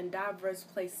sophisticated and diverse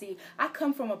place. See, I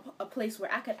come from a place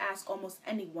where I could ask almost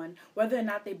anyone whether or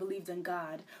not they believed in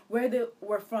God, where they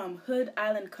were from, hood,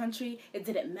 island, country, it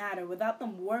didn't matter, without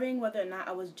them worrying whether or not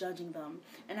I was judging them.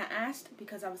 And I asked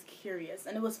because I was curious,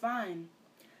 and it was fine.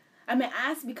 I may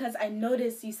ask because I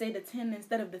noticed you say the tin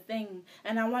instead of the thing,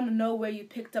 and I want to know where you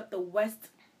picked up the West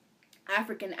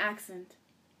African accent.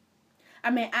 I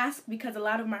may ask because a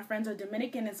lot of my friends are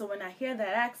Dominican, and so when I hear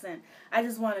that accent, I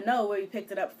just want to know where you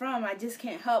picked it up from. I just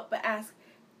can't help but ask.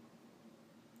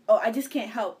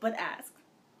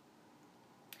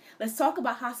 Let's talk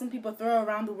about how some people throw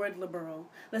around the word liberal.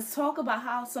 Let's talk about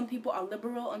how some people are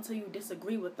liberal until you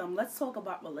disagree with them. Let's talk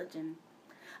about religion.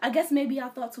 I guess maybe I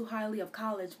thought too highly of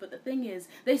college, but the thing is,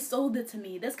 they sold it to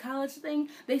me. This college thing,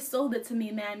 they sold it to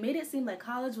me, man. Made it seem like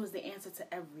college was the answer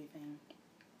to everything.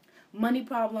 Money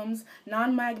problems,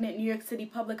 non-magnet New York City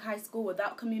public high school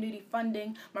without community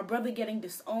funding, my brother getting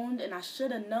disowned, and I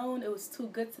should have known it was too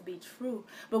good to be true.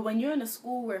 But when you're in a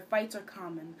school where fights are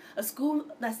common, a school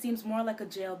that seems more like a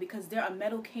jail because there are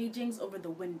metal cagings over the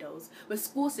windows, with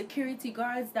school security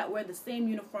guards that wear the same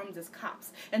uniforms as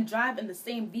cops and drive in the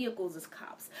same vehicles as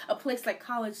cops, a place like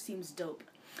college seems dope.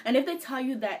 And if they tell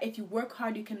you that if you work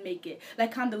hard, you can make it,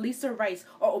 like Condoleezza Rice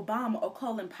or Obama or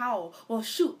Colin Powell, well,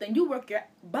 shoot, then you work your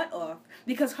butt off,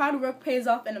 because hard work pays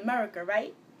off in America,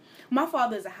 right? My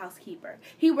father's a housekeeper.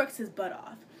 He works his butt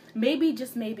off. Maybe,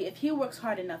 just maybe, if he works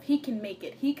hard enough, he can make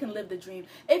it. He can live the dream.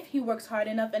 If he works hard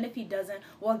enough, and if he doesn't,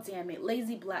 well, damn it,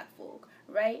 lazy black folk,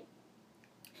 right?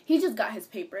 He just got his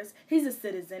papers. He's a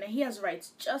citizen, and he has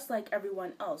rights just like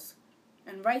everyone else.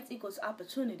 And rights equals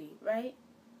opportunity, right?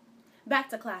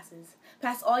 Back to classes.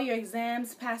 Pass all your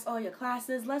exams, pass all your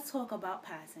classes. Let's talk about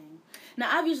passing. Now,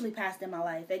 I've usually passed in my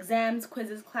life. Exams,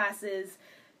 quizzes, classes,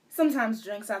 sometimes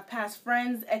drinks. I've passed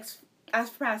friends,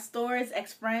 I've passed stores,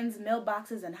 ex-friends,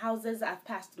 mailboxes, and houses. I've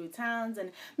passed through towns,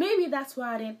 and maybe that's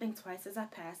why I didn't think twice as I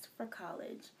passed for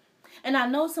college. And I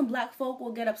know some black folk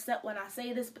will get upset when I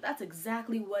say this, but that's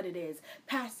exactly what it is.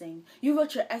 Passing. You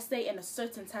wrote your essay in a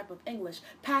certain type of English.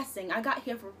 Passing. I got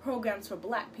here for programs for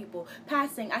black people.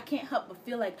 Passing. I can't help but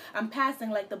feel like I'm passing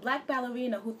like the black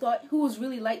ballerina who was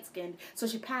really light-skinned, so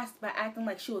she passed by acting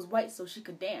like she was white so she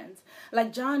could dance.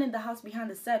 Like John in The House Behind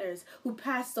the Setters, who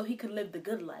passed so he could live the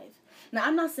good life. Now,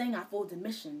 I'm not saying I fooled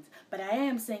admissions, but I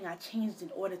am saying I changed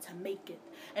in order to make it.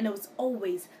 And it was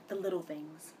always the little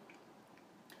things.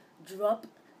 Drop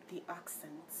the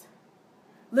accents.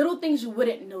 Little things you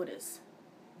wouldn't notice.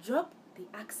 Drop the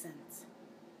accents.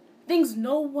 Things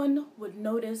no one would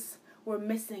notice were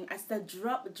missing. I said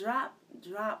drop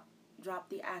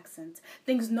the accents.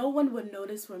 Things no one would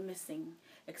notice were missing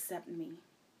except me.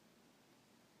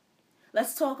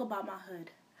 Let's talk about my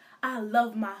hood. I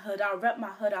love my hood. I'll rep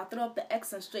my hood. I'll throw up the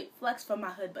X and straight flex for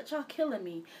my hood. But y'all killing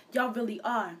me. Y'all really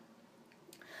are.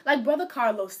 Like Brother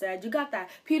Carlos said, you got that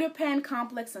Peter Pan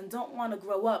complex and don't want to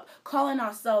grow up, calling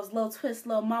ourselves Lil Twist,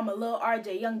 Lil Mama, Lil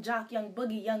RJ, Young Jock, Young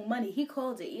Boogie, Young Money. He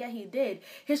called it. Yeah, he did.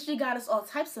 History got us all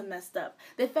types of messed up.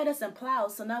 They fed us in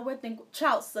plows, so now we think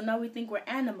we're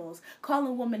animals.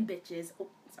 Calling women bitches.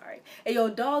 sorry. Hey, yo,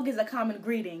 dog is a common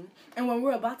greeting. And when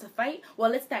we're about to fight,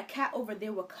 well, it's that cat over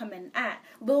there we're coming at.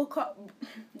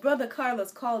 Brother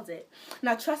Carlos calls it.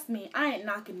 Now, trust me, I ain't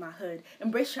knocking my hood.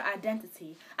 Embrace your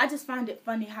identity. I just find it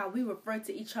funny how we refer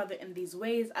to each other in these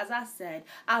ways. As I said,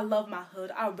 I love my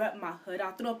hood. I rep my hood.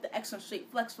 I throw up the extra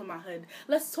straight flex for my hood.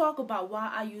 Let's talk about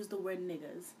why I use the word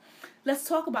niggas. Let's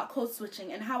talk about code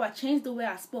switching and how I changed the way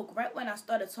I spoke right when I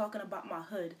started talking about my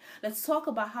hood. Let's talk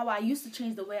about how I used to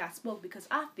change the way I spoke because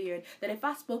I feared that if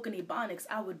I spoke in Ebonics,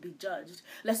 I would be judged.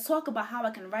 Let's talk about how I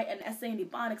can write an essay in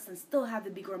Ebonics and still have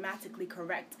it be grammatically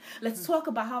correct. Let's talk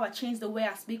about how I change the way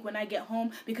I speak when I get home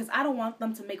because I don't want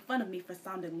them to make fun of me for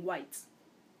sounding white.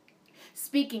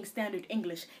 Speaking Standard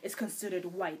English is considered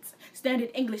white. Standard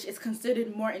English is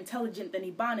considered more intelligent than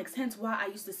Ebonics, hence why I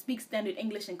used to speak Standard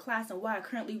English in class and why I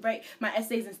currently write my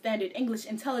essays in Standard English.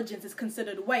 Intelligence is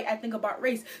considered white. I think about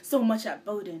race so much at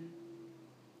Bowdoin.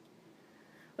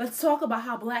 Let's talk about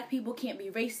how black people can't be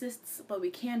racists, but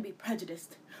we can be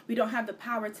prejudiced. We don't have the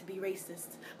power to be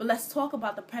racist. But let's talk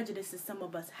about the prejudices some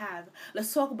of us have.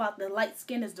 Let's talk about the light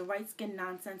skin is the right skin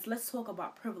nonsense. Let's talk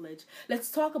about privilege.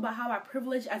 Let's talk about how our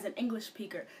privilege as an English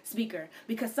speaker,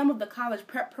 because some of the college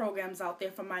prep programs out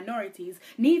there for minorities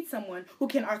need someone who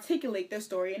can articulate their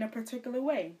story in a particular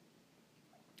way.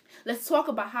 Let's talk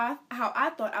about how I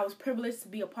thought I was privileged to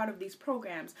be a part of these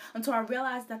programs until I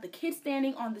realized that the kids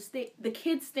standing on the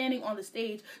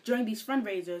stage during these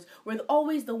fundraisers were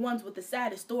always the ones with the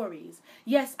saddest stories.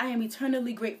 Yes, I am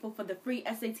eternally grateful for the free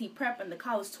SAT prep and the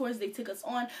college tours they took us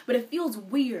on, but it feels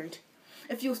weird.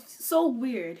 It feels so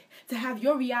weird to have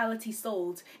your reality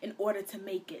sold in order to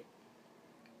make it.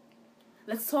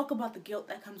 Let's talk about the guilt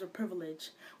that comes with privilege.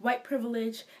 White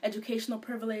privilege, educational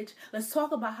privilege. Let's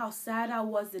talk about how sad I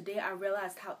was the day I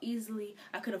realized how easily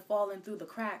I could have fallen through the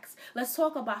cracks. Let's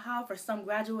talk about how for some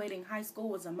graduating high school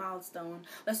was a milestone.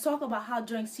 Let's talk about how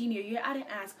during senior year I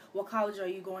didn't ask, what college are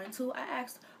you going to? I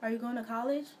asked, are you going to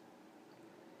college?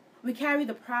 We carry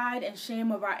the pride and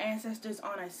shame of our ancestors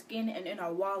on our skin and in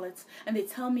our wallets, and they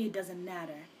tell me it doesn't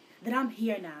matter. That I'm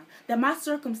here now, that my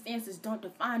circumstances don't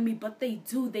define me, but they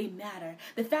do, they matter.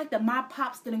 The fact that my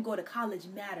pops didn't go to college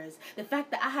matters. The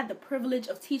fact that I had the privilege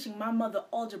of teaching my mother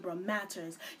algebra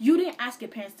matters. You didn't ask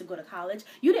your parents to go to college.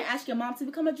 You didn't ask your mom to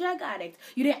become a drug addict.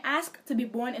 You didn't ask to be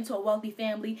born into a wealthy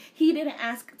family. He didn't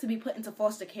ask to be put into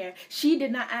foster care. She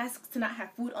did not ask to not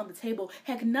have food on the table.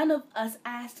 Heck, none of us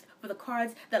asked for the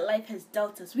cards that life has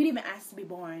dealt us. We didn't even ask to be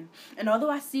born. And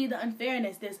although I see the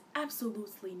unfairness, there's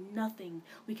absolutely nothing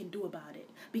we can do about it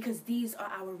because these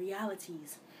are our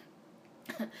realities.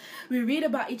 We read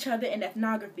about each other in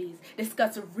ethnographies,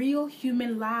 discuss real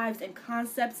human lives and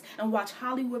concepts, and watch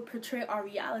Hollywood portray our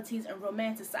realities in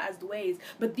romanticized ways.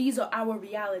 But these are our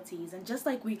realities. And just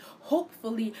like we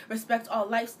hopefully respect all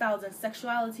lifestyles and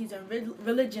sexualities and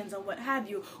religions and what have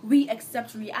you, we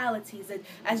accept realities. And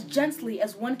as gently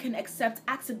as one can accept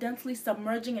accidentally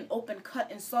submerging an open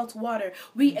cut in salt water,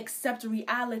 we accept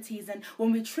realities. And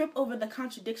when we trip over the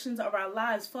contradictions of our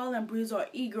lives, fall and bruise our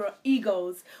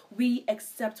egos, we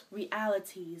accept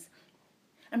realities.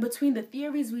 And between the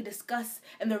theories we discuss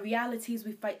and the realities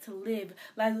we fight to live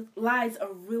lies a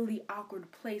really awkward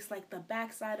place, like the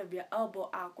backside of your elbow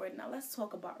awkward. Now let's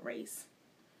talk about race.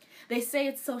 They say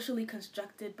it's socially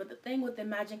constructed, but the thing with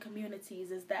imagined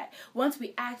communities is that once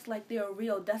we act like they are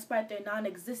real, despite their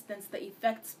non-existence, the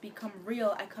effects become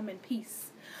real. I come in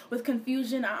peace. With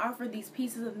confusion, I offer these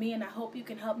pieces of me, and I hope you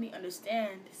can help me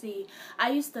understand. See, I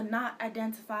used to not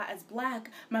identify as black.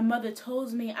 My mother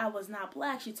told me I was not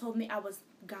black. She told me I was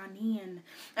Ghanaian.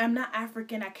 I'm not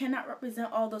African. I cannot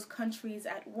represent all those countries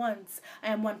at once. I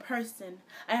am one person.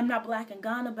 I am not black in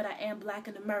Ghana, but I am black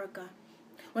in America.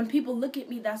 When people look at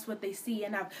me, that's what they see,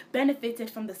 and I've benefited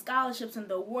from the scholarships and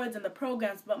the awards and the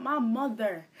programs, but my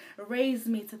mother raised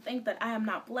me to think that I am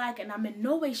not black, and I'm in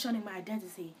no way shunning my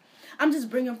identity. I'm just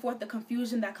bringing forth the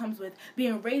confusion that comes with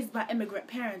being raised by immigrant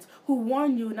parents who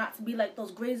warn you not to be like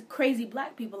those crazy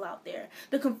black people out there.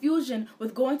 The confusion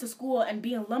with going to school and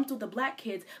being lumped with the black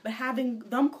kids, but having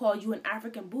them call you an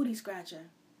African booty scratcher.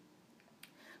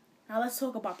 Now let's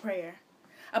talk about prayer.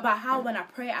 About how when I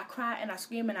pray, I cry and I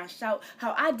scream and I shout.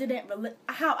 How I didn't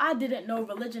know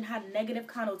religion had a negative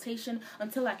connotation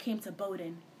until I came to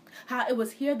Bowdoin. How it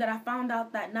was here that I found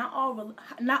out that not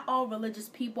all religious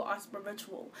people are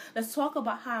spiritual. Let's talk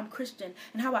about how I'm Christian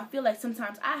and how I feel like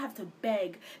sometimes I have to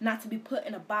beg not to be put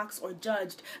in a box or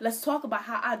judged. Let's talk about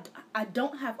how I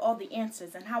don't have all the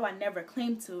answers and how I never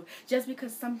claim to. Just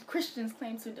because some Christians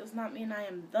claim to does not mean I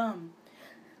am them.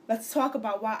 Let's talk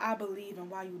about why I believe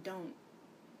and why you don't.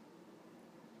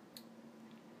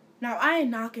 Now, I ain't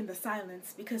knocking the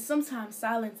silence because sometimes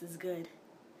silence is good.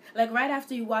 Like right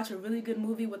after you watch a really good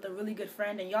movie with a really good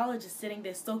friend and y'all are just sitting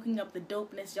there soaking up the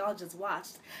dopeness y'all just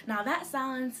watched. Now that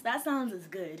silence is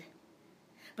good.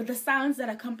 But the silence that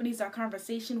accompanies our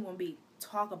conversation when we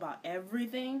talk about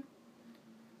everything,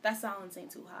 that silence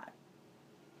ain't too hot.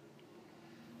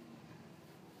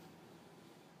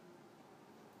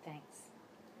 Thanks.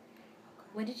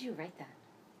 When did you write that?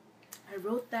 I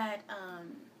wrote that,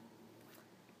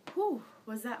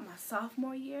 was that my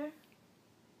sophomore year?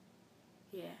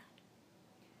 Yeah.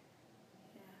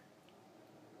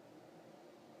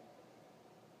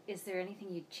 Is there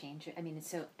anything you'd change? I mean,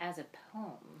 so as a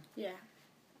poem, Yeah.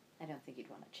 I don't think you'd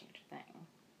want to change a thing.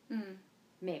 Mm.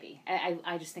 Maybe.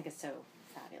 I just think it's so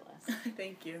fabulous.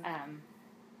 Thank you.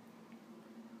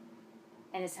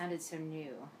 And it sounded so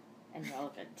new and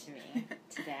relevant to me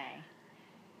today.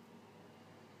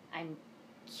 I'm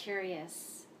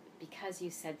curious, because you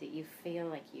said that you feel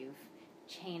like you've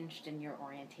changed in your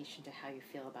orientation to how you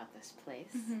feel about this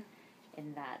place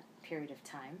in that period of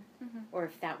time, or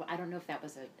if that, I don't know if that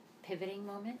was a pivoting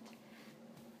moment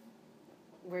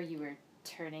where you were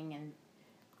turning and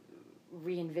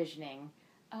re-envisioning,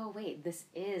 oh wait, this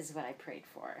is what I prayed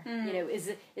for. You know,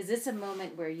 is this a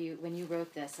moment where you, when you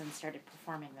wrote this and started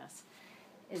performing this,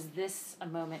 is this a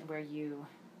moment where you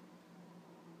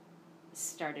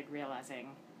started realizing,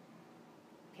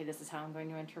 okay, this is how I'm going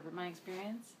to interpret my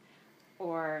experience?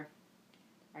 Or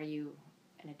are you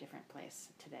in a different place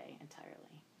today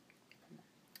entirely?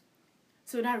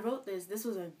 So when I wrote this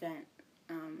was a vent.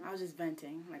 I was just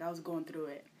venting, like I was going through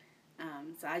it.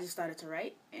 So I just started to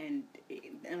write, and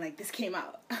like this came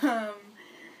out.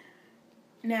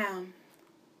 Now,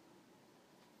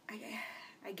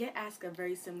 I get asked a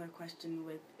very similar question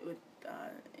with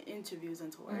interviews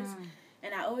and tours,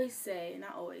 and I always say,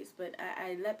 not always, but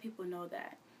I let people know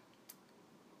that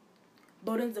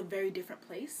Bowdoin's a very different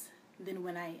place than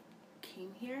when I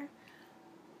came here.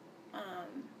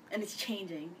 And it's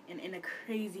changing in a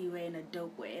crazy way, in a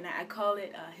dope way. And I call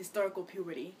it historical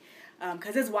puberty,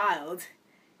 because it's wild.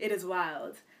 It is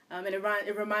wild. And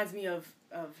it reminds me of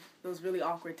those really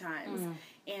awkward times.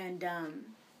 And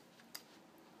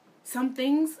some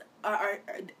things are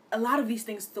a lot of these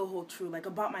things still hold true, like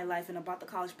about my life and about the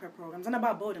college prep programs and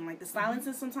about Bowdoin. Like the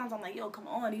silences, sometimes I'm like, yo, come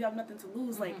on, you have nothing to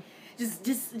lose. Like,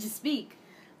 just speak.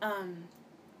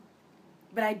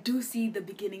 But I do see the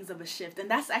beginnings of a shift.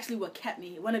 And that's actually what kept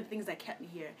me, one of the things that kept me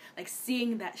here. Like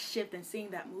seeing that shift and seeing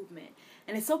that movement.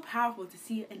 And it's so powerful to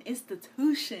see an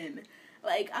institution.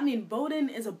 Like, I mean, Bowdoin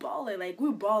is a baller. Like,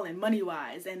 we're balling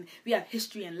money-wise. And we have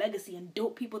history and legacy and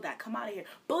dope people that come out of here.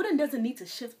 Bowdoin doesn't need to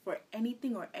shift for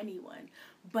anything or anyone.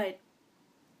 But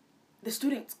the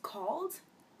students called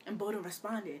and Bowdoin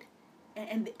responded.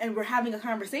 And we're having a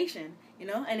conversation, you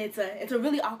know? And it's a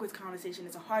really awkward conversation.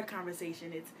 It's a hard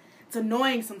conversation. It's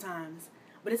annoying sometimes,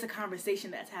 but it's a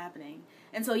conversation that's happening.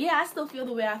 And so, yeah, I still feel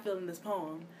the way I feel in this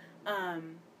poem.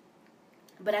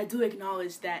 But I do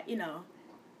acknowledge that, you know,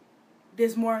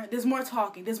 there's more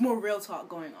talking. There's more real talk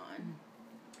going on.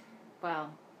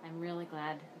 Well, I'm really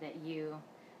glad that you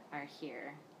are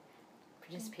here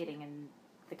participating in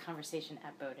the conversation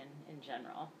at Bowdoin in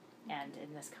general and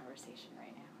in this conversation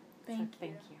right now. Thank you.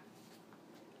 Thank you.